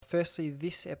Firstly,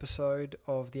 this episode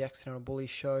of the Accidental Bully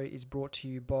Show is brought to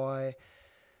you by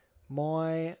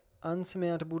my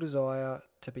unsurmountable desire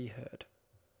to be heard.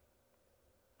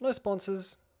 No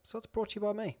sponsors, so it's brought to you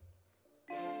by me.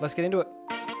 Let's get into it.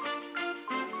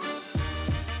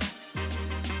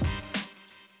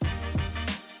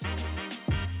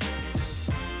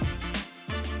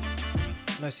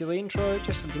 No silly intro,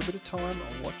 just a little bit of time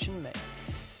on watching me.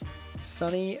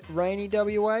 Sunny, rainy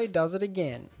WA does it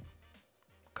again.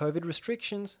 COVID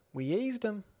restrictions, we eased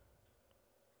them.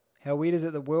 How weird is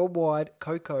it that worldwide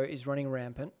cocoa is running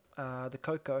rampant? The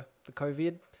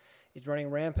COVID is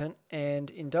running rampant, and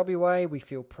in WA we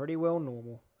feel pretty well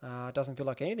normal. It doesn't feel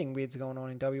like anything weird's going on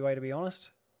in WA, to be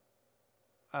honest.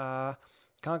 Can't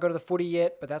go to the footy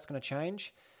yet, but that's going to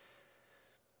change.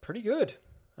 Pretty good.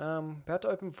 About to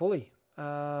open fully.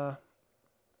 About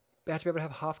to be able to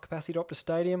have half capacity at Optus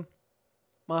Stadium.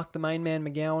 Mark the main man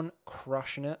McGowan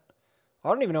crushing it. I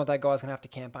don't even know if that guy's going to have to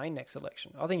campaign next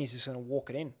election. I think he's just going to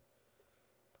walk it in.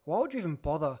 Why would you even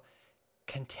bother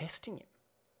contesting him?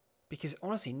 Because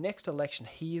honestly, next election,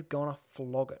 he's going to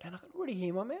flog it. And I can already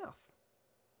hear my mouth.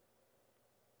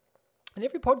 And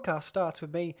every podcast starts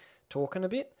with me talking a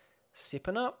bit,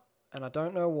 sipping up. And I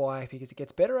don't know why, because it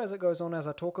gets better as it goes on, as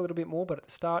I talk a little bit more. But at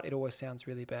the start, it always sounds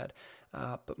really bad.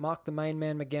 But Mark the main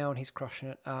man McGowan, he's crushing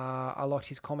it. I liked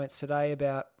his comments today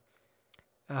about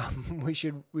we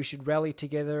should rally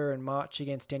together and march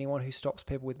against anyone who stops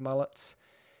people with mullets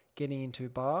getting into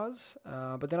bars.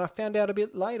 But then I found out a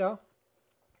bit later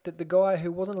that the guy who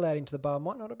wasn't allowed into the bar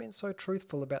might not have been so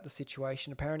truthful about the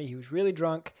situation. Apparently, he was really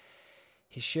drunk,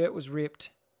 his shirt was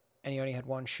ripped, and he only had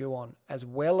one shoe on, as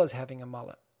well as having a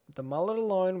mullet. The mullet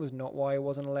alone was not why he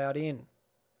wasn't allowed in.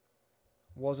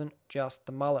 Wasn't just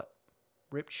the mullet.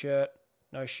 Ripped shirt,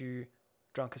 no shoe,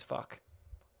 drunk as fuck.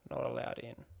 Not allowed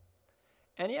in.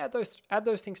 And yeah, add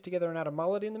those things together and add a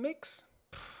mullet in the mix.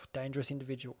 Dangerous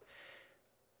individual.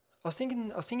 I was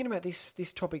thinking about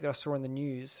this topic that I saw in the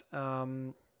news,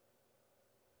 and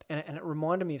it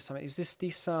reminded me of something. It was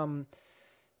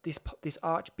this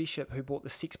archbishop who bought the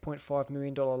 $6.5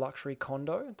 million luxury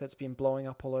condo that's been blowing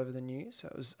up all over the news. So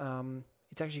it was,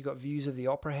 it's actually got views of the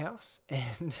Opera House,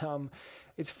 and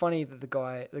it's funny that the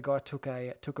guy took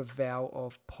a vow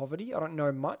of poverty. I don't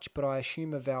know much, but I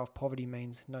assume a vow of poverty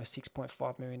means no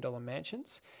 $6.5 million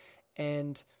mansions,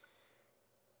 and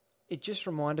it just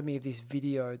reminded me of this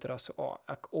video that I saw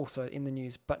also in the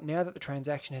news. But now that the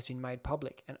transaction has been made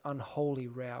public, an unholy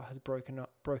row has broken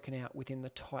out within the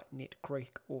tight-knit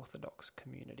Greek Orthodox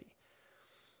community.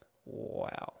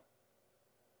 Wow.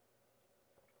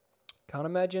 Can't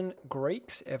imagine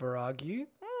Greeks ever argue.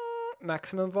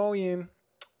 Maximum volume.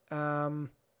 But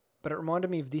it reminded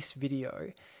me of this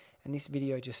video, and this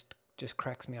video just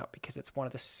cracks me up because it's one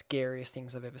of the scariest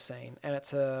things I've ever seen. And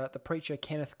it's the preacher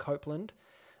Kenneth Copeland.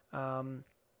 And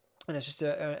it's just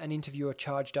an interviewer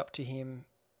charged up to him.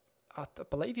 I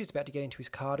believe he was about to get into his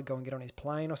car to go and get on his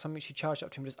plane or something. She charged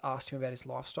up to him, just asked him about his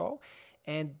lifestyle.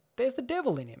 And there's the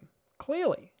devil in him,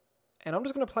 clearly. And I'm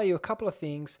just going to play you a couple of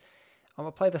things. I'm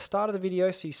going to play the start of the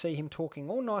video so you see him talking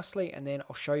all nicely, and then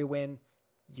I'll show you when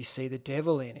you see the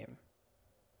devil in him.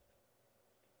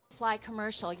 Fly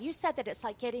commercial. You said that it's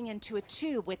like getting into a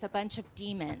tube with a bunch of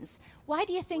demons. Why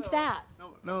do you think that?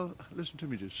 No, listen to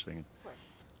me just a second.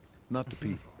 Not the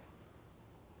people.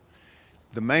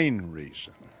 The main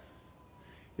reason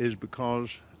is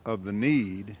because of the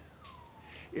need.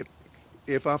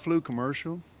 If I flew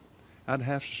commercial, I'd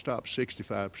have to stop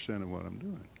 65% of what I'm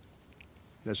doing.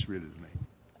 That's really the main.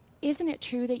 Isn't it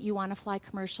true that you want to fly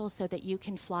commercial so that you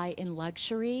can fly in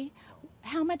luxury?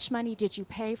 How much money did you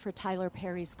pay for Tyler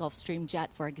Perry's Gulfstream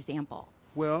jet, for example?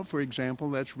 Well, for example,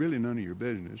 that's really none of your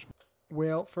business.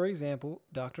 Well, for example,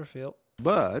 Dr. Phil.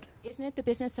 But isn't it the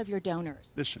business of your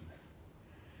donors? Listen,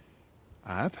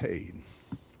 I paid.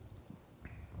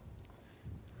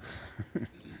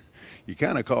 You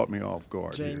kind of caught me off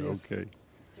guard. Genius. Here, okay?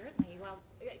 Certainly. Well,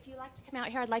 if you'd like to come out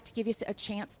here, I'd like to give you a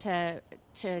chance to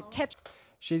catch.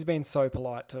 She's been so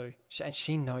polite too, and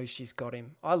she knows she's got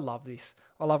him. I love this.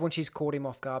 I love when she's caught him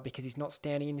off guard because he's not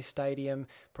standing in his stadium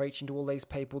preaching to all these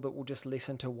people that will just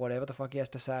listen to whatever the fuck he has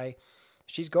to say.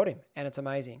 She's got him, and it's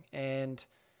amazing. And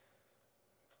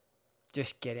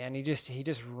just get it, and he just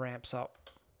ramps up.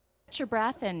 Catch your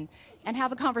breath and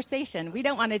have a conversation. We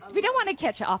don't want to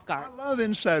catch you off guard. I love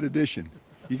Inside Edition.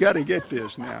 You got to get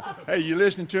this now. Hey, you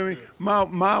listening to me?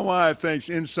 My wife thinks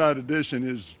Inside Edition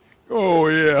is, oh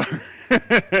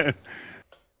yeah.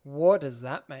 What does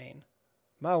that mean?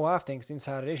 My wife thinks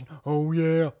Inside Edition. Oh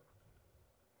yeah.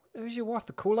 Who's your wife?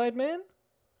 The Kool-Aid Man?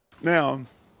 Now,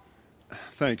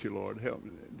 thank you, Lord. Help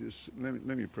me.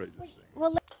 Let me pray this thing.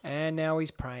 Well. And now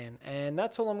he's praying. And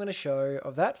that's all I'm going to show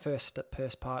of that first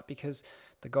part, because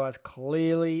the guy's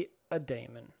clearly a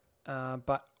demon.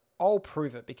 But I'll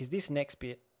prove it, because this next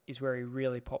bit is where he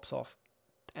really pops off.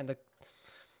 And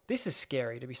this is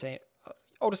scary to be seen.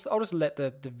 I'll just let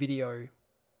the video,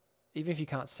 even if you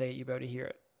can't see it, you'll be able to hear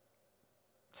it.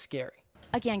 Scary.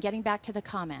 Again, getting back to the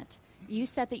comment, you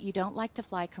said that you don't like to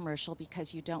fly commercial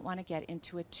because you don't want to get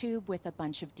into a tube with a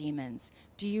bunch of demons.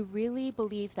 Do you really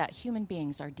believe that human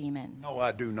beings are demons? No,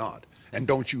 I do not. And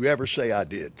don't you ever say I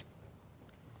did.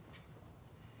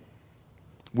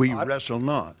 We wrestle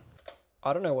not.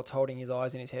 I don't know what's holding his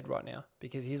eyes in his head right now,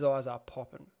 because his eyes are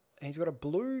popping. And he's got a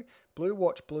blue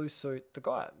watch, blue suit. The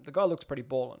guy looks pretty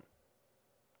ballin'.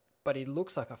 But he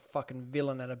looks like a fucking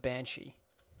villain and a banshee.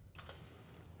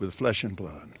 With flesh and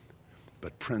blood,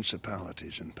 but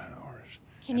principalities and powers.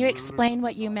 Can you explain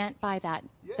what you meant by that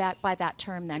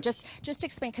term then? Just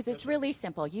explain, because it's really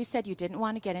simple. You said you didn't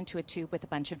want to get into a tube with a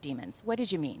bunch of demons. What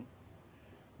did you mean?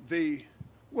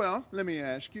 Well, let me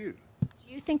ask you.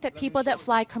 Do you think that people that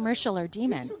fly commercial are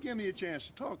demons? If you give me a chance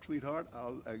to talk, sweetheart,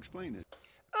 I'll explain it.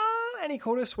 And he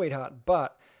called her sweetheart.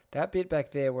 But that bit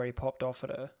back there where he popped off at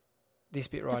her, this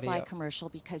bit right To fly here. commercial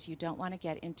because you don't want to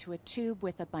get into a tube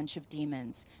with a bunch of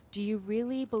demons. Do you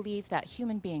really believe that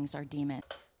human beings are demons?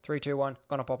 3, 2, 1,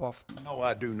 gonna pop off. No,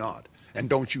 I do not. And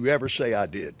don't you ever say I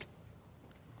did.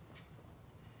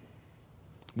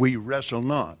 We wrestle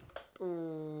not.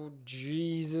 Oh,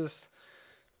 Jesus.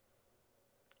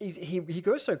 He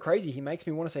goes so crazy, he makes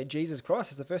me want to say Jesus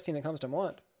Christ is the first thing that comes to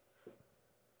mind.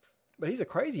 But he's a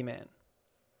crazy man.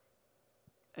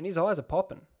 And his eyes are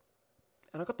popping.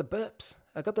 And I got the burps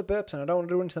and I don't want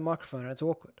to do it into the microphone and it's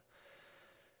awkward.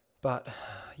 But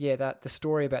yeah, the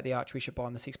story about the Archbishop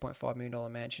buying the $6.5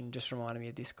 million mansion just reminded me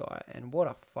of this guy. And what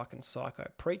a fucking psycho.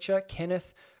 Preacher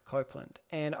Kenneth Copeland.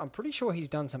 And I'm pretty sure he's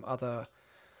done some other...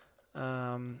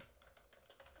 I'm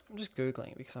just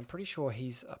Googling because I'm pretty sure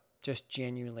he's just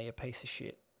genuinely a piece of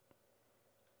shit.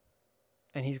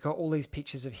 And he's got all these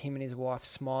pictures of him and his wife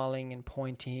smiling and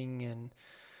pointing, and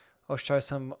I'll show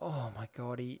some. Oh my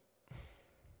God,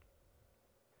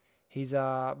 he's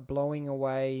blowing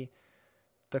away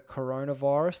the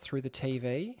coronavirus through the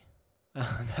TV.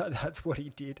 That's what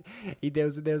he did. There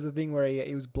was a thing where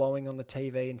he was blowing on the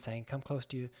TV and saying, "Come close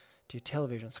to your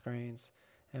television screens,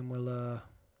 and we'll."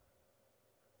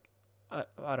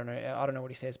 I don't know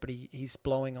what he says, but he's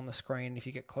blowing on the screen. And if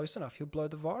you get close enough, he'll blow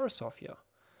the virus off you.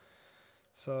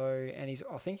 So, and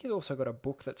I think he's also got a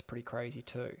book that's pretty crazy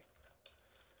too.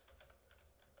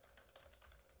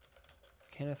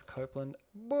 Kenneth Copeland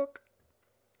book.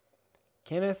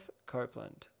 Kenneth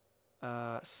Copeland,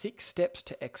 6 Steps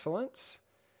to Excellence,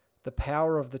 The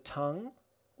Power of the Tongue.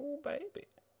 Oh baby.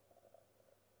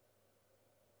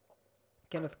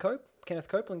 Kenneth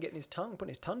Copeland getting putting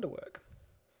his tongue to work.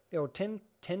 The old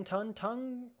 10-ton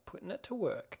tongue, putting it to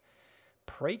work.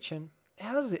 Preaching.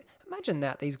 How's it? Imagine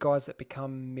that, these guys that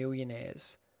become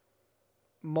millionaires,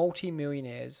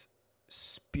 multi-millionaires,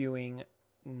 spewing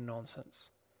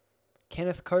nonsense.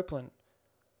 Kenneth Copeland,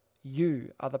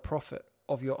 you are the prophet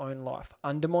of your own life.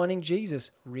 Undermining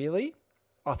Jesus. Really?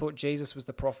 I thought Jesus was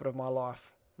the prophet of my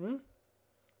life.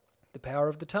 The power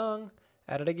of the tongue.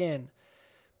 At it again.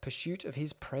 Pursuit of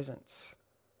his presence.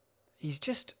 He's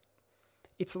just...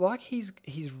 It's like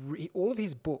all of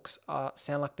his books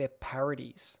sound like they're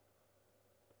parodies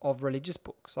of religious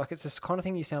books. Like it's this kind of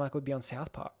thing you sound like would be on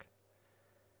South Park.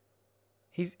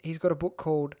 He's got a book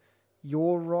called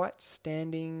You're Right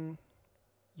Standing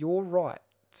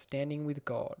with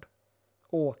God,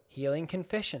 or Healing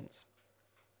Confessions,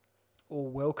 or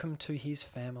Welcome to His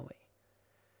Family.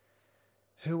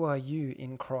 Who are you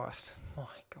in Christ? My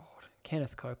God.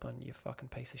 Kenneth Copeland, you fucking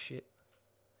piece of shit.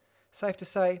 Safe to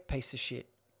say, piece of shit.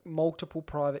 Multiple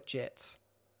private jets.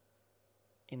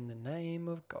 In the name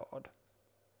of God.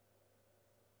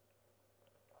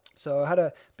 So I had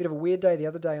a bit of a weird day the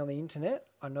other day on the internet.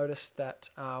 I noticed that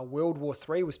World War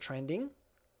III was trending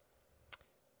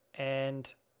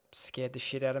and scared the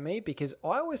shit out of me because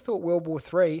I always thought World War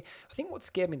III, I think what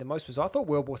scared me the most was I thought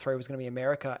World War III was going to be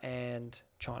America and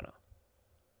China.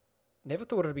 Never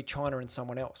thought it would be China and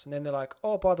someone else. And then they're like,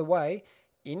 oh, by the way,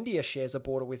 India shares a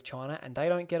border with China and they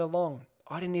don't get along.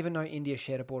 I didn't even know India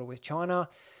shared a border with China.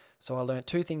 So I learned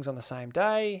 2 things on the same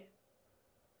day.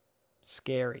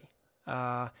 Scary.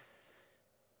 I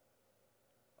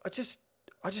just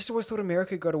always thought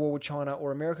America would go to war with China,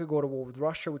 or America would go to war with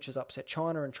Russia, which has upset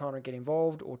China, and China would get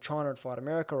involved, or China would fight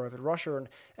America over Russia, and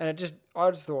I just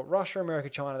thought Russia, America,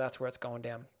 China, that's where it's going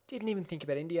down. Didn't even think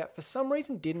about India. For some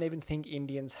reason, didn't even think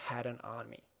Indians had an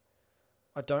army.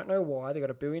 I don't know why. They got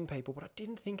 1 billion people, but I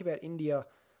didn't think about India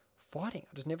fighting.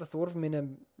 I just never thought of them in a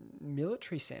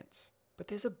military sense. But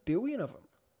there's 1 billion of them.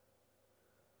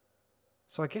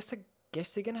 So I guess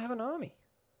they're going to have an army.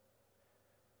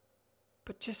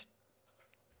 But it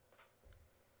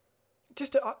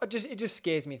just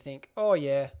scares me to think, oh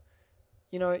yeah,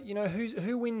 you know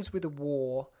who wins with a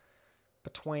war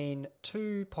between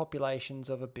 2 populations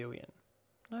of 1 billion?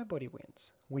 Nobody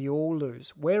wins. We all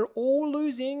lose. We're all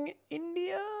losing.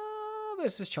 India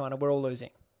versus China, we're all losing.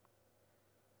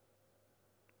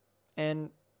 And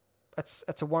that's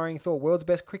a worrying thought. World's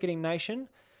best cricketing nation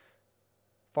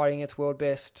fighting against world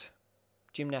best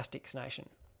gymnastics nation.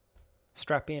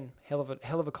 Strap in, hell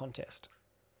of a contest.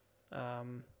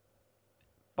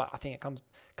 But I think it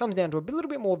comes down to a little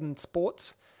bit more than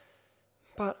sports.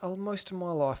 But most of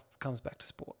my life comes back to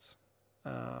sports.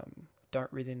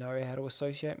 Don't really know how to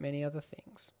associate many other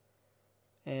things.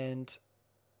 And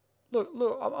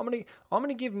look, I'm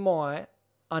gonna give my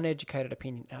uneducated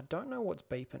opinion. I don't know what's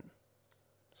beeping.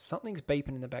 Something's beeping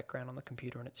in the background on the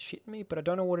computer and it's shitting me, but I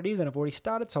don't know what it is, and I've already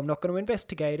started, so I'm not going to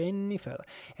investigate any further.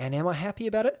 And am I happy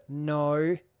about it?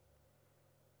 No.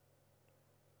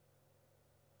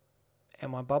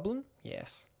 Am I bubbling?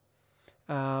 Yes.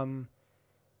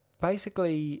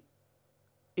 Basically,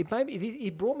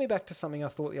 it brought me back to something I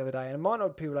thought the other day, and it might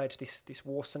not be related to this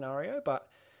war scenario, but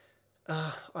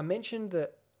I mentioned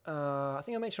that, I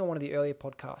think I mentioned on one of the earlier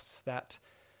podcasts that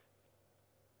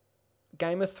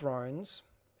Game of Thrones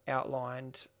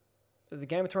outlined the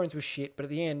Game of Thrones was shit, but at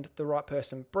the end, the right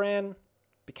person, Bran,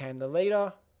 became the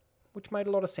leader, which made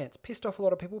a lot of sense. Pissed off a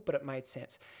lot of people, but it made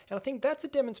sense. And I think that's a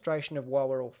demonstration of why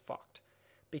we're all fucked.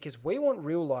 Because we want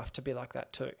real life to be like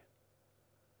that too.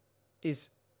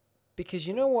 Because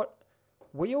you know what?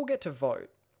 We all get to vote,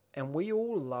 and we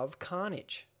all love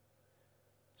carnage.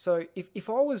 So if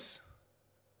I was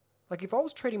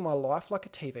treating my life like a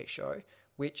TV show,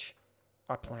 which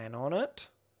I plan on it,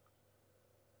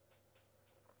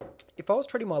 if I was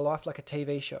treating my life like a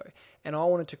TV show and I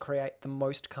wanted to create the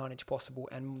most carnage possible,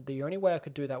 and the only way I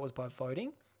could do that was by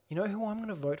voting, you know who I'm going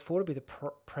to vote for to be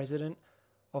the president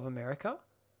of America?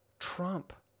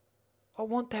 Trump. I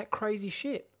want that crazy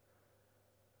shit.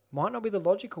 Might not be the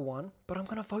logical one, but I'm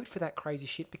going to vote for that crazy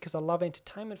shit because I love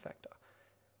entertainment factor.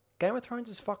 Game of Thrones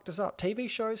has fucked us up. TV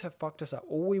shows have fucked us up.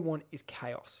 All we want is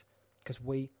chaos because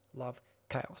we love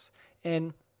chaos.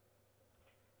 And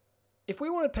if we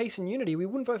wanted peace and unity, we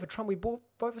wouldn't vote for Trump. We'd vote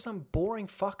for some boring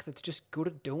fuck that's just good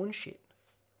at doing shit.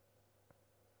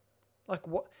 Like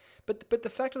what? But the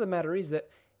fact of the matter is that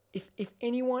if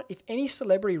any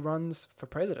celebrity runs for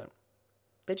president,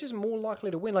 they're just more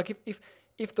likely to win. Like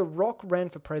if The Rock ran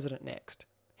for president next,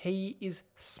 he is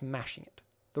smashing it.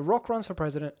 The Rock runs for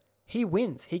president, he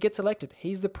wins. He gets elected.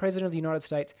 He's the president of the United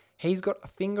States. He's got a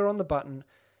finger on the button.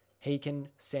 He can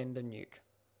send a nuke.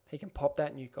 He can pop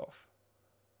that nuke off.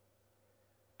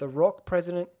 The Rock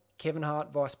president, Kevin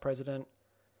Hart vice president,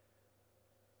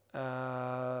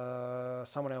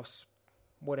 someone else,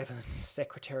 whatever,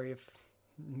 secretary of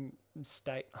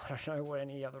state. I don't know what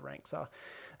any other ranks are,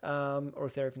 or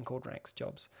if they're even called ranks,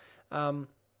 jobs.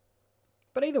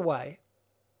 But either way,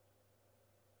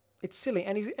 it's silly.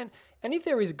 And if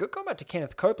there is a God, going back to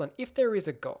Kenneth Copeland, if there is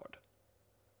a God,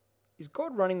 is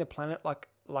God running the planet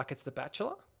like it's The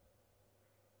Bachelor?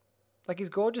 Like, is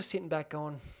God just sitting back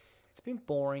going, it's been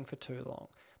boring for too long.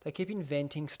 They keep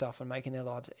inventing stuff and making their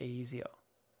lives easier.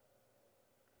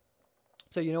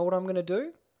 So you know what I'm going to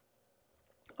do?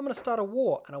 I'm going to start a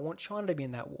war, and I want China to be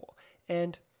in that war.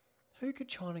 And who could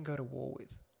China go to war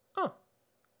with?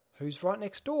 Who's right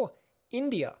next door?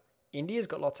 India. India's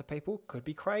got lots of people, could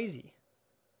be crazy.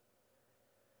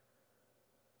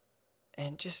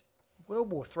 And just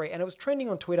World War III. And it was trending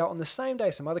on Twitter on the same day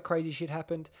some other crazy shit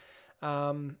happened.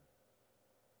 World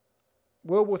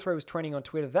War III was trending on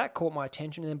Twitter. That caught my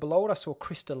attention. And then below it, I saw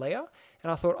Chris D'Elia.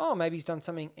 And I thought, oh, maybe he's done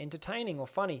something entertaining or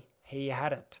funny. He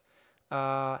hadn't.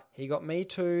 He got Me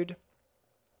Too'd.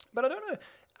 But I don't know.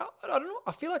 I don't know.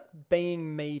 I feel like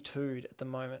being Me Too'd at the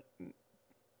moment.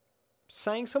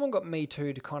 Saying someone got Me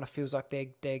Too'd kind of feels like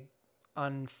they're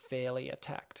unfairly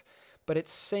attacked. But it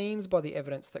seems by the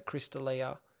evidence that Chris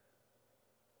D'Elia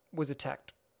was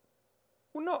attacked.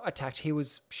 Well, not attacked. He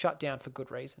was shut down for good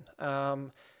reason.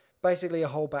 Basically, a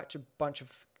whole bunch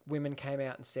of women came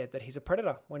out and said that he's a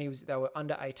predator. When they were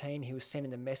under 18, he was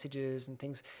sending them messages and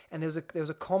things. And there was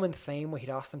a common theme where he'd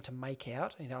ask them to make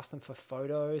out. And he'd ask them for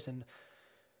photos, and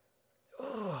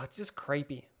it's just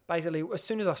creepy. Basically, as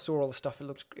soon as I saw all the stuff,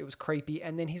 it was creepy.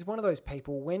 And then he's one of those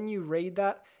people, when you read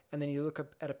that and then you look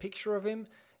at a picture of him,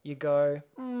 you go,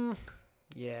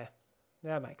 yeah,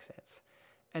 that makes sense.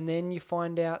 And then you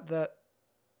find out that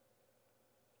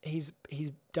he's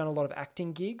done a lot of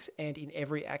acting gigs, and in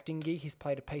every acting gig, he's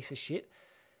played a piece of shit.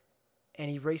 And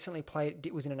he recently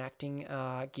was in an acting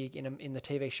gig in the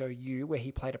TV show You, where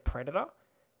he played a predator.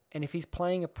 And if he's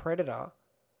playing a predator,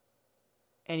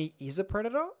 and he is a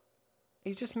predator,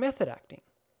 he's just method acting.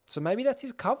 So maybe that's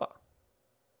his cover.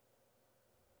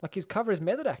 Like his cover is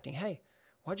method acting. Hey,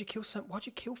 why'd you kill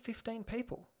 15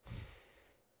 people?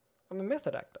 I'm a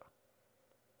method actor.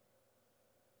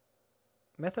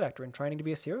 Method actor in training to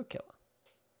be a serial killer.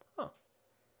 Oh.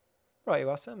 Right, you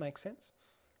are, sir. Makes sense.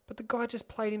 But the guy just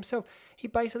played himself. He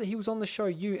was on the show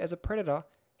You as a predator.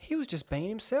 He was just being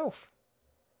himself.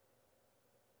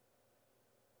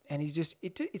 And it's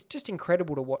just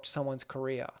incredible to watch someone's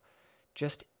career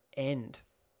just end.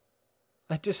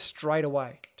 Like just straight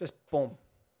away. Just boom.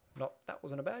 That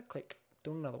wasn't a bad click.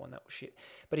 Doing another one, that was shit.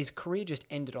 But his career just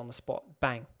ended on the spot.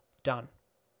 Bang. Done.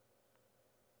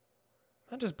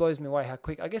 That just blows me away how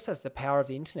quick. I guess that's the power of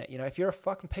the internet. You know, if you're a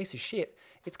fucking piece of shit,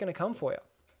 it's going to come for you.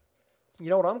 You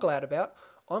know what I'm glad about?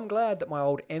 I'm glad that my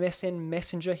old MSN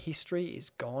Messenger history is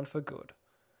gone for good.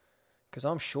 Because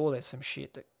I'm sure there's some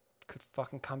shit that could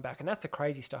fucking come back. And that's the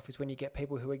crazy stuff, is when you get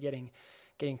people who are getting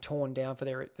torn down for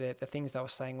the things they were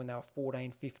saying when they were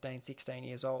 14, 15, 16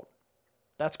 years old.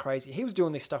 That's crazy. He was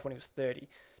doing this stuff when he was 30,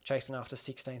 chasing after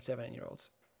 16,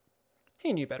 17-year-olds.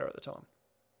 He knew better at the time.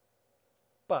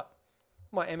 But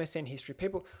my MSN history,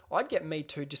 I'd get Me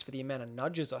Too just for the amount of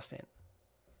nudges I sent.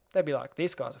 They'd be like,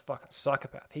 this guy's a fucking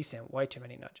psychopath. He sent way too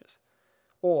many nudges.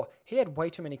 Or he had way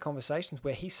too many conversations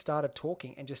where he started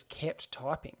talking and just kept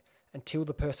typing until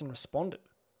the person responded.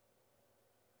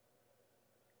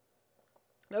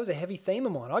 That was a heavy theme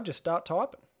of mine. I'd just start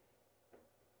typing.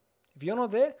 If you're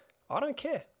not there, I don't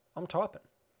care. I'm typing.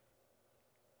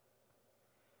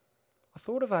 I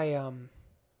thought of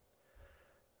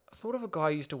a guy I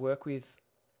used to work with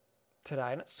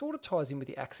today, and it sort of ties in with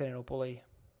the accidental bully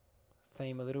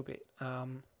theme a little bit.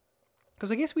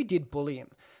 Because I guess we did bully him,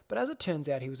 but as it turns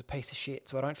out, he was a piece of shit,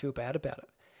 so I don't feel bad about it.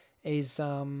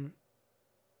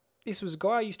 This was a guy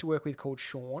I used to work with called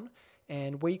Sean,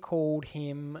 and we called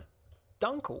him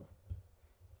Dunkle.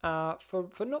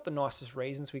 For not the nicest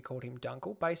reasons, we called him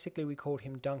Dunkle. Basically, we called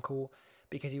him Dunkle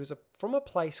because he was from a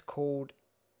place called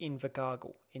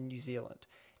Invercargill in New Zealand.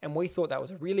 And we thought that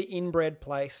was a really inbred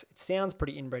place. It sounds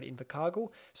pretty inbred,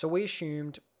 Invercargill. So we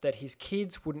assumed that his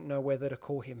kids wouldn't know whether to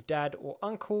call him dad or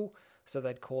uncle, so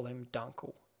they'd call him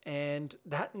Dunkle. And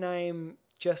that name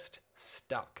just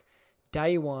stuck.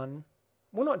 Day one,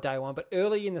 well, not day one, but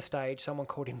early in the stage, someone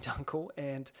called him Dunkle,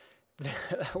 and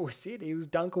that was it. He was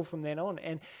Dunkle from then on.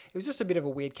 And it was just a bit of a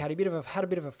weird cat. He had a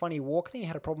bit of a funny walk. I think he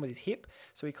had a problem with his hip,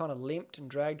 so he kind of limped and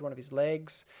dragged one of his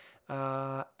legs.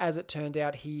 As it turned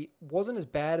out, he wasn't as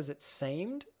bad as it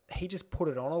seemed. He just put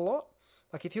it on a lot.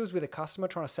 Like if he was with a customer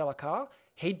trying to sell a car,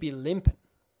 he'd be limping.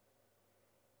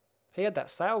 He had that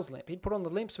sales limp. He'd put on the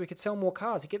limp so he could sell more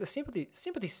cars. He'd get the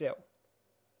sympathy sell.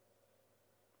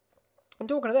 And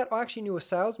talking to that, I actually knew a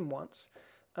salesman once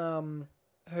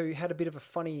who had a bit of a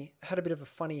funny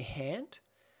hand,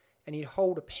 and he'd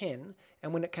hold a pen,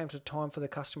 and when it came to time for the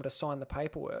customer to sign the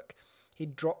paperwork,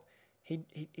 he'd drop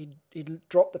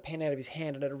the pen out of his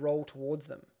hand and it'd roll towards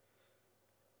them,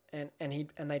 and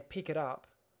they'd pick it up,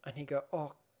 and he'd go,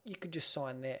 "Oh, you could just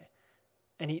sign there,"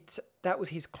 and that was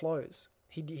his close.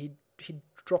 He'd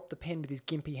drop the pen with his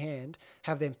gimpy hand,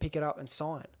 have them pick it up and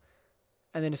sign,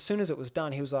 and then as soon as it was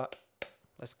done, he was like,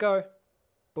 "Let's go,"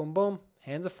 boom boom,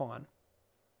 hands are fine.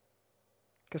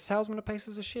 Because salesmen are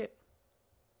pieces of shit,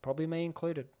 probably me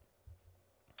included.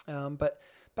 But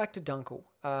back to Dunkle.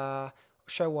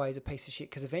 Show why he's a piece of shit,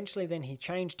 because eventually then he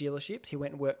changed dealerships. He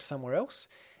went and worked somewhere else,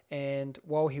 and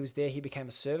while he was there, he became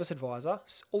a service advisor.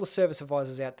 All the service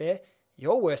advisors out there,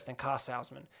 you're worse than car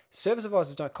salesmen. Service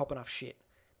advisors don't cop enough shit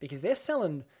because they're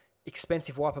selling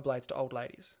expensive wiper blades to old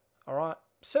ladies. All right,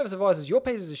 service advisors, you're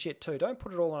pieces of shit too. Don't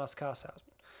put it all on us car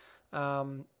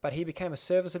salesmen. But he became a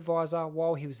service advisor.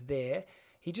 While he was there,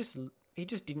 he just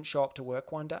didn't show up to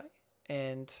work one day,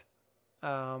 and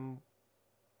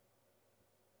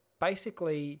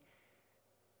basically,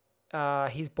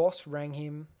 his boss rang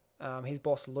him. His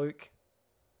boss, Luke,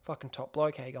 fucking top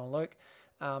bloke. How you going, Luke?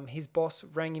 His boss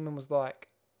rang him and was like,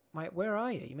 "Mate, where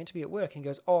are you? You're meant to be at work." And he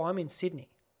goes, "Oh, I'm in Sydney."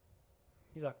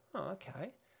 He's like, "Oh,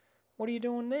 okay. What are you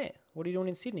doing there? What are you doing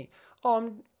in Sydney?"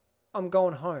 "Oh, I'm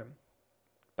going home,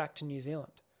 back to New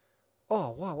Zealand."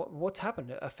 "Oh, wow. What's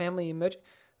happened? A family emergency?"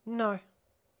 No,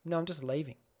 I'm just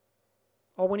leaving."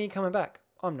 "Oh, when are you coming back?"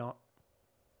 "I'm not."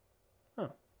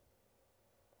 "Oh.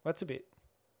 That's a bit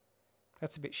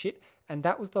That's a bit shit. And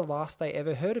that was the last they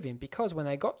ever heard of him, because when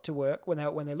they got to work, when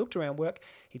they looked around work,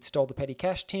 he'd stole the petty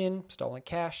cash tin, stolen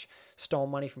cash, stole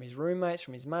money from his roommates,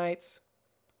 from his mates.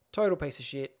 Total piece of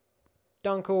shit.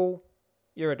 Dunkel,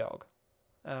 you're a dog.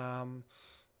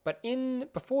 But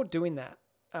before doing that,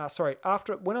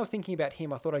 when I was thinking about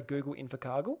him, I thought I'd Google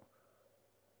Invercargill,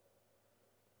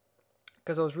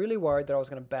 because I was really worried that I was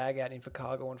going to bag out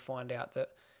Invercargill and find out that,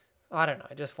 I don't know,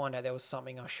 just find out there was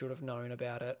something I should have known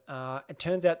about it. It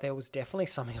turns out there was definitely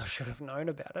something I should have known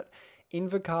about it.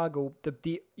 Invercargill,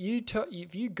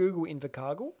 if you Google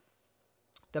Invercargill,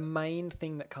 the main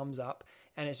thing that comes up,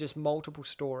 and it's just multiple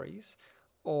stories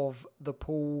of the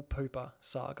pool pooper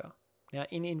saga. Now,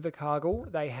 in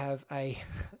Invercargill, they have I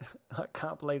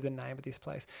can't believe the name of this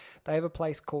place. They have a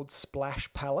place called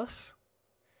Splash Palace,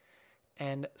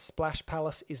 and Splash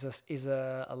Palace is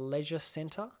a leisure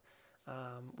centre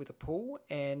with a pool,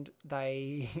 and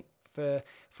they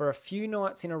for a few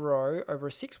nights in a row, over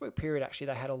a 6-week period, actually,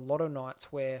 they had a lot of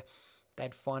nights where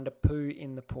they'd find a poo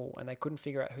in the pool, and they couldn't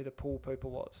figure out who the pool pooper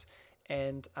was,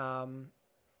 and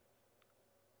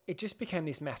it just became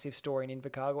this massive story in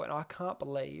Invercargill, and I can't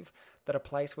believe that a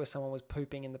place where someone was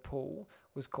pooping in the pool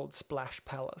was called Splash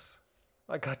Palace.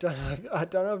 Like, I don't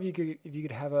know if you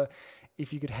could have a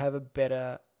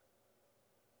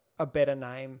better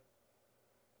name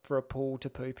for a pool to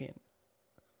poop in.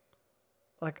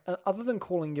 Like, other than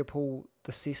calling your pool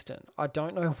the cistern, I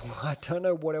don't know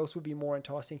what else would be more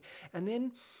enticing. And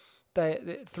then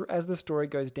as the story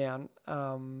goes down,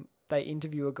 they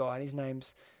interview a guy, and his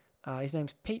name's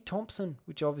Pete Thompson,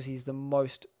 which obviously is the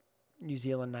most New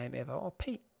Zealand name ever. Oh,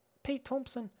 Pete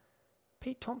Thompson,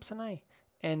 eh?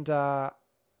 And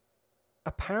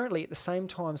apparently, at the same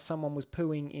time someone was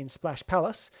pooing in Splash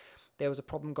Palace, there was a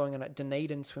problem going on at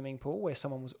Dunedin swimming pool where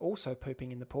someone was also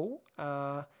pooping in the pool.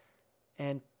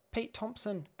 And Pete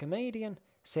Thompson, comedian,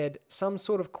 said some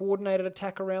sort of coordinated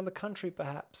attack around the country,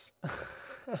 perhaps.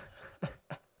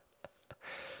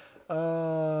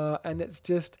 And it's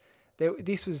just...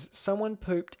 This was someone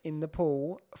pooped in the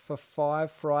pool for 5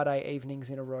 Friday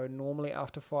evenings in a row, normally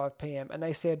after 5 p.m. And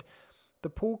they said the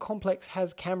pool complex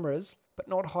has cameras, but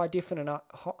not high definition,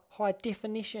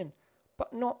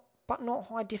 but not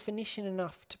high definition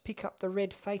enough to pick up the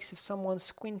red face of someone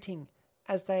squinting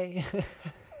as they,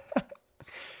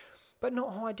 but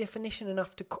not high definition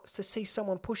enough to see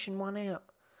someone pushing one out.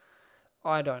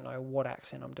 I don't know what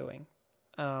accent I'm doing.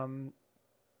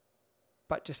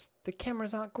 But just the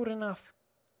cameras aren't good enough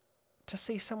to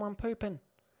see someone pooping.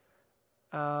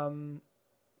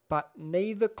 But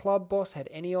neither club boss had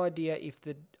any idea if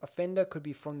the offender could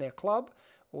be from their club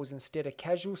or was instead a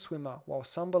casual swimmer, while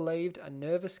some believed a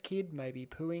nervous kid may be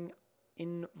pooing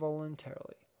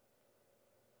involuntarily.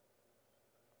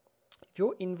 If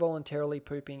you're involuntarily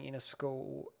pooping in a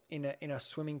school, in a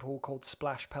swimming pool called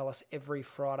Splash Palace every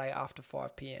Friday after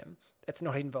 5 p.m, it's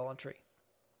not involuntary.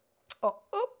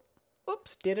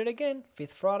 Oops, did it again.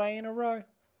 5th Friday in a row.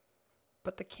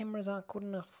 But the cameras aren't good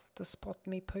enough to spot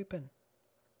me pooping.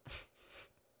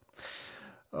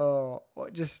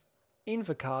 Just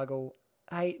Invercargill.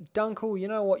 Hey, Dunkel, you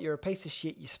know what? You're a piece of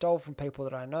shit. You stole from people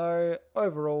that I know.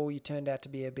 Overall, you turned out to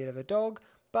be a bit of a dog.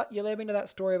 But you led me to that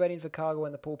story about Invercargill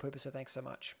and the pool pooper, so thanks so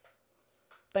much.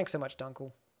 Thanks so much,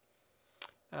 Dunkel.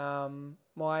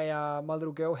 My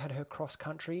little girl had her cross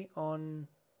country on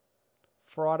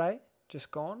Friday, just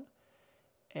gone.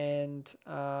 And it's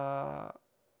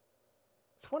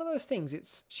one of those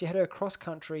things. She had her cross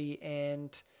country,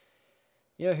 and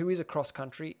you know who is a cross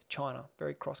country? China,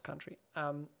 very cross country.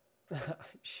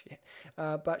 Shit.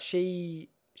 But she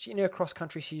in her cross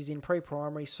country, she's in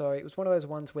pre-primary, so it was one of those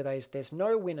ones where there's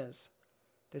no winners.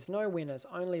 There's no winners,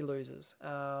 only losers.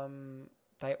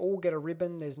 They all get a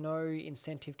ribbon. There's no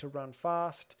incentive to run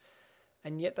fast,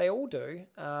 and yet they all do.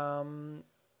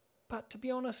 But to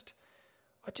be honest,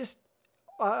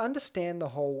 I understand the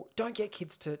whole don't get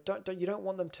kids to you don't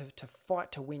want them to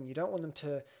fight to win. You don't want them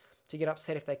to get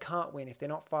upset if they can't win, if they're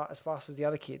not as fast as the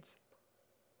other kids.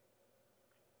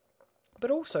 But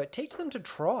also teach them to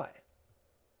try.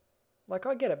 Like,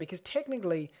 I get it, because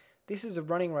technically this is a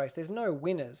running race. There's no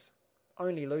winners,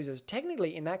 only losers.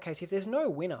 Technically, in that case, if there's no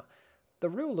winner, the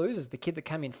real loser is the kid that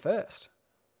came in first.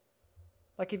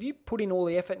 Like, if you put in all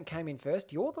the effort and came in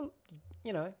first, you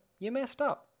messed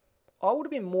up. I would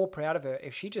have been more proud of her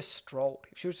if she just strolled.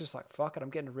 If she was just like, fuck it, I'm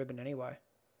getting a ribbon anyway.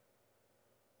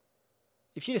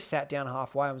 If she just sat down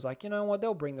halfway and was like, you know what,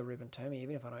 they'll bring the ribbon to me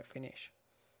even if I don't finish.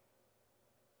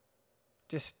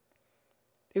 It's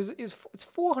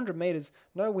 400 meters,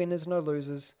 no winners, no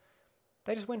losers.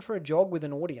 They just went for a jog with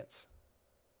an audience.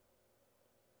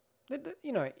 They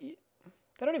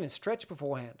don't even stretch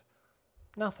beforehand.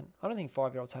 Nothing. I don't think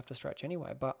 5-year-olds have to stretch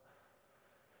anyway, but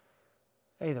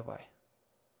either way,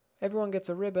 everyone gets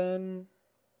a ribbon.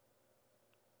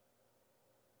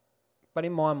 But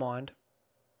in my mind,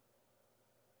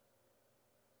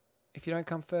 if you don't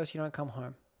come first, you don't come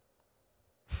home.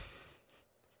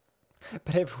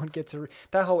 But everyone gets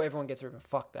everyone gets a ribbon.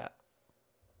 Fuck that.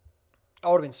 I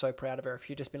would have been so proud of her if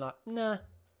she'd just been like, nah.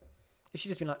 If she'd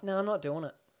just been like, nah, I'm not doing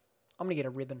it. I'm going to get a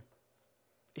ribbon.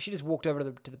 If she just walked over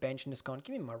to the bench and just gone,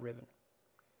 give me my ribbon.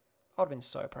 I would have been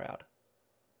so proud.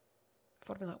 If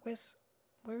I'd been like,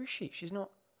 where is she? She's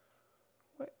not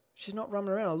running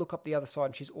around. I look up the other side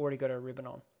and she's already got her ribbon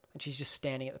on. And she's just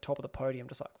standing at the top of the podium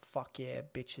just like, fuck yeah,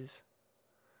 bitches.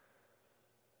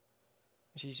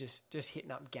 She's just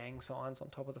hitting up gang signs on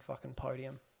top of the fucking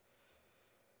podium.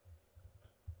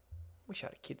 Wish I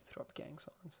had a kid that threw up gang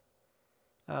signs.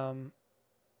 I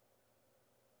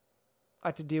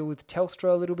had to deal with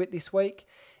Telstra a little bit this week,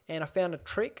 and I found a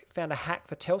hack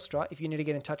for Telstra if you need to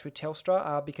get in touch with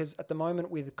Telstra, because at the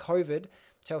moment with COVID,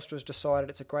 Telstra's decided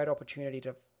it's a great opportunity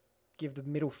to give the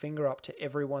middle finger up to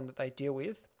everyone that they deal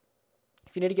with.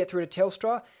 If you need to get through to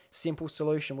Telstra, simple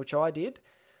solution, which I did.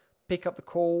 Pick up the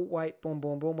call, wait, boom,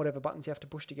 boom, boom, whatever buttons you have to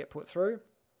push to get put through.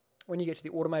 When you get to the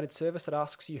automated service that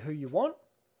asks you who you want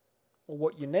or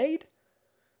what you need,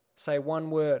 say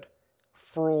one word,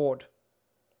 fraud.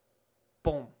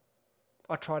 Boom.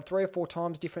 I tried 3 or 4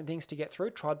 times different things to get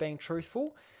through, tried being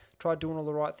truthful, tried doing all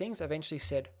the right things, eventually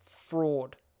said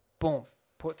fraud. Boom.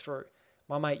 Put through.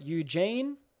 My mate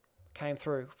Eugene came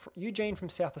through. Eugene from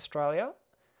South Australia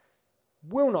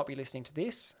will not be listening to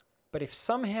this, but if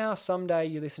somehow, someday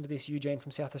you listen to this, Eugene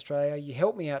from South Australia, you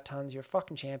help me out tons, you're a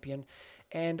fucking champion,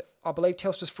 and I believe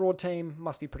Telstra's fraud team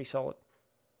must be pretty solid.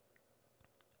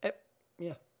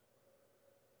 Yeah.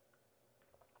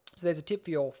 So there's a tip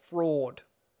for your fraud.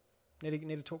 Need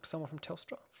to talk to someone from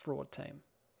Telstra, fraud team.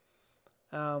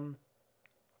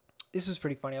 This was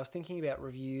pretty funny. I was thinking about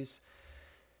reviews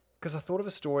because I thought of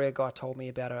a story a guy told me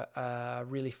about a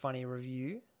really funny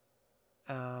review.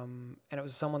 And it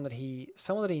was someone that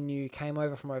he knew came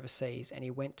over from overseas, and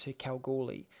he went to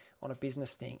Kalgoorlie on a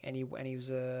business thing, and he was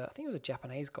I think he was a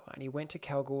Japanese guy, and he went to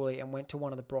Kalgoorlie and went to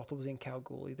one of the brothels in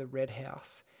Kalgoorlie, the Red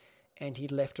House, and he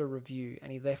left a review,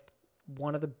 and he left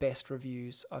one of the best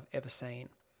reviews I've ever seen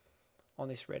on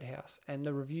this Red House, and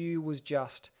the review was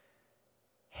just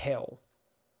hell.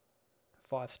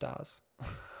 5 stars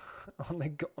on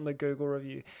the Google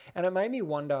review, and it made me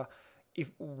wonder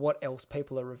what else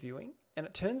people are reviewing. And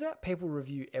it turns out people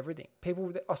review everything.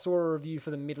 I saw a review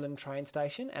for the Midland train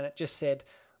station, and it just said,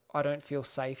 "I don't feel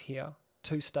safe here."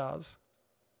 2 stars.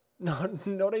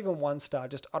 Not even 1 star.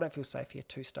 Just, "I don't feel safe here."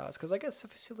 2 stars. Because I guess the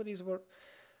facilities were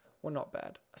not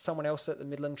bad. Someone else at the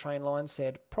Midland train line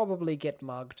said, "Probably get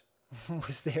mugged,"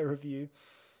 was their review.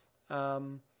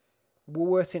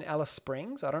 Woolworths in Alice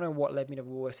Springs. I don't know what led me to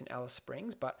Woolworths in Alice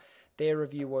Springs, but their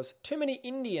review was, "Too many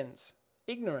Indians.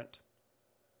 Ignorant."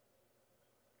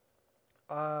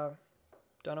 And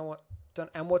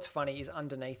what's funny is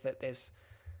underneath it,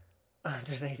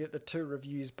 the 2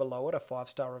 reviews below it are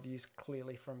 5-star reviews,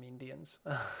 clearly from Indians.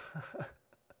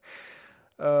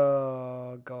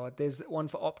 Oh God, there's one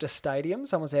for Optus Stadium.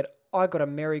 Someone said, "I got a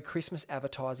Merry Christmas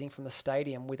advertising from the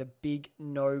stadium with a big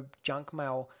no junk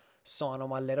mail sign on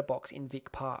my letterbox in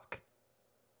Vic Park."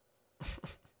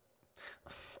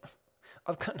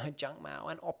 I've got no junk mail,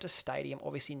 and Optus Stadium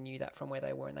obviously knew that from where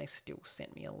they were, and they still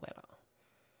sent me a letter.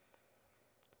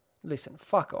 Listen,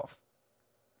 fuck off,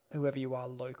 whoever you are,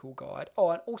 local guide.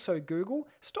 Oh, and also Google,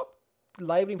 stop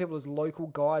labeling people as local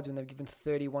guides when they've given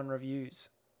 31 reviews.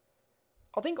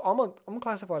 I think I'm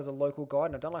classified as a local guide,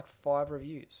 and I've done like 5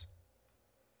 reviews.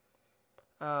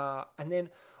 And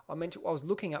then I was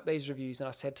looking up these reviews, and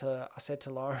I said to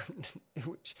Lauren,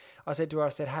 I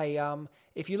said, "Hey,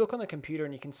 if you look on the computer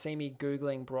and you can see me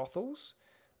Googling brothels,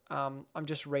 I'm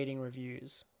just reading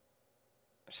reviews."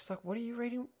 She's like, "What are you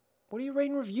reading? What are you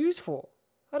reading reviews for?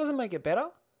 That doesn't make it better."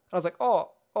 And I was like,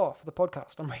 oh, for the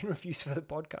podcast. I'm reading reviews for the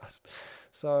podcast.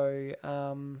 So,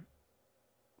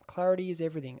 clarity is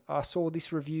everything. I saw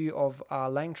this review of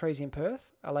Langtrees in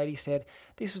Perth. A lady said,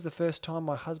 "This was the first time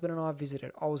my husband and I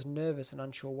visited. I was nervous and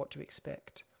unsure what to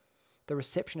expect. The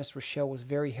receptionist, Rochelle, was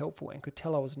very helpful and could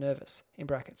tell I was nervous." In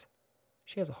brackets,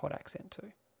 she has a hot accent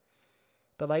too.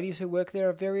 "The ladies who work there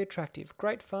are very attractive,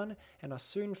 great fun, and I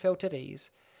soon felt at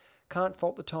ease. Can't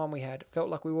fault the time we had. Felt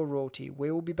like we were royalty.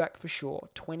 We will be back for sure.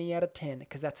 20 out of 10,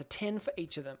 because that's a 10 for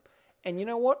each of them." And you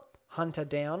know what? Hunter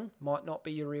Down might not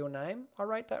be your real name. I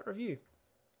rate that review.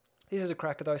 This is a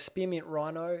cracker though. Spearmint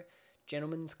Rhino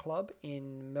Gentlemen's Club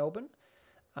in Melbourne.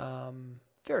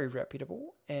 very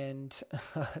reputable. And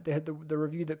the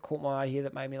review that caught my eye here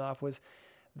that made me laugh was,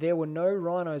 there were no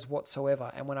rhinos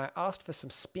whatsoever. And when I asked for some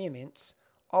spearmints,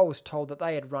 I was told that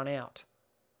they had run out.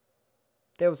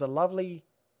 There was a lovely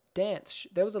dance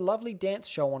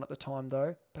show on at the time,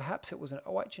 though. Perhaps it was an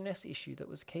OH&S issue that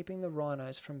was keeping the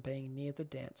rhinos from being near the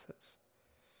dancers.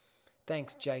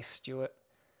 Thanks, Jace Stewart,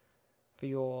 for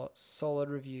your solid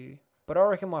review. But I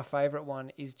reckon my favourite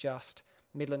one is just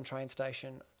Midland train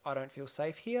station, I don't feel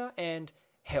safe here, and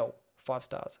Hell, 5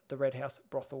 stars, the Red House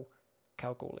Brothel,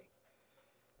 Kalgoorlie.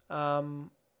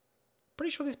 Pretty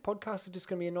sure this podcast is just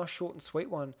going to be a nice short and sweet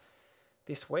one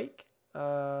this week.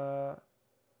 Trying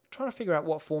to figure out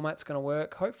what format's going to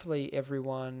work. Hopefully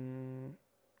everyone,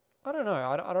 I don't know.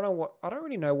 I don't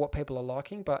really know what people are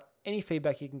liking, but any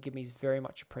feedback you can give me is very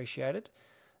much appreciated.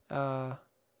 I'm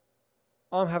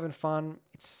having fun.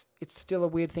 It's still a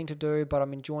weird thing to do, but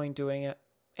I'm enjoying doing it.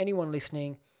 Anyone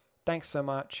listening, thanks so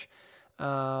much.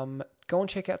 Go and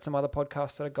check out some other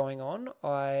podcasts that are going on.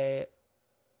 I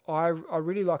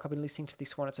really like, I've been listening to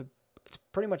this one. It's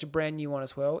pretty much a brand new one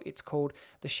as well. It's called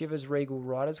the Shivers Regal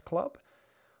Writers Club.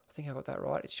 I think I got that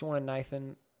right. It's Sean and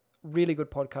Nathan. Really good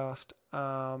podcast.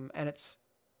 And it's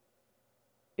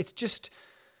just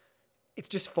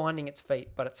finding its feet,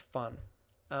 but it's fun.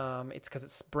 It's because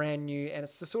it's brand new, and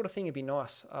it's the sort of thing it'd be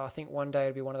nice. I think one day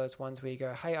it'd be one of those ones where you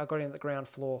go, hey, I got in the ground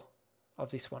floor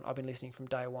of this one. I've been listening from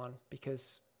day one,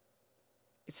 because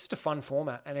it's just a fun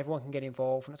format and everyone can get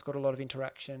involved and it's got a lot of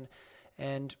interaction,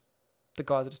 and the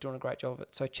guys are just doing a great job of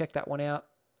it. So check that one out,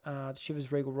 the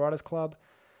Shivers Regal Writers Club.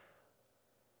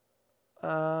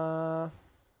 What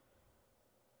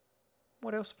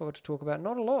else have I got to talk about?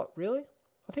 Not a lot, really.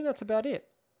 I think that's about it.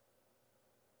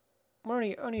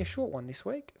 We're only a short one this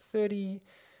week,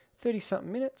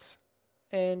 30-something minutes.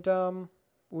 And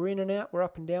we're in and out, we're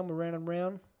up and down, we're round and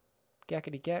round.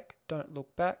 Gackety gack, don't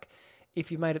look back.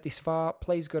 If you've made it this far,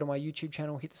 please go to my YouTube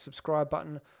channel, hit the subscribe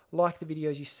button, like the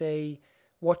videos you see,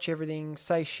 watch everything,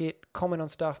 say shit, comment on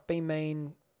stuff, be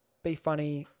mean, be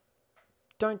funny.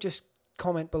 Don't just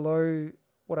comment below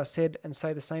what I said and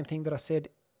say the same thing that I said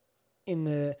in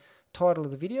the title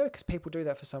of the video, because people do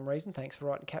that for some reason. Thanks for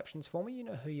writing captions for me. You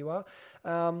know who you are.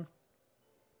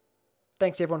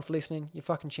 Thanks everyone for listening. You're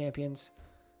fucking champions.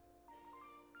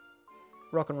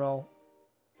 Rock and roll.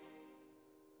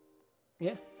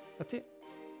 Yeah, that's it.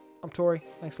 I'm Tori.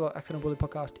 Thanks a lot. Accidental Bully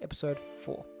Podcast, episode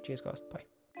 4. Cheers, guys.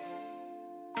 Bye.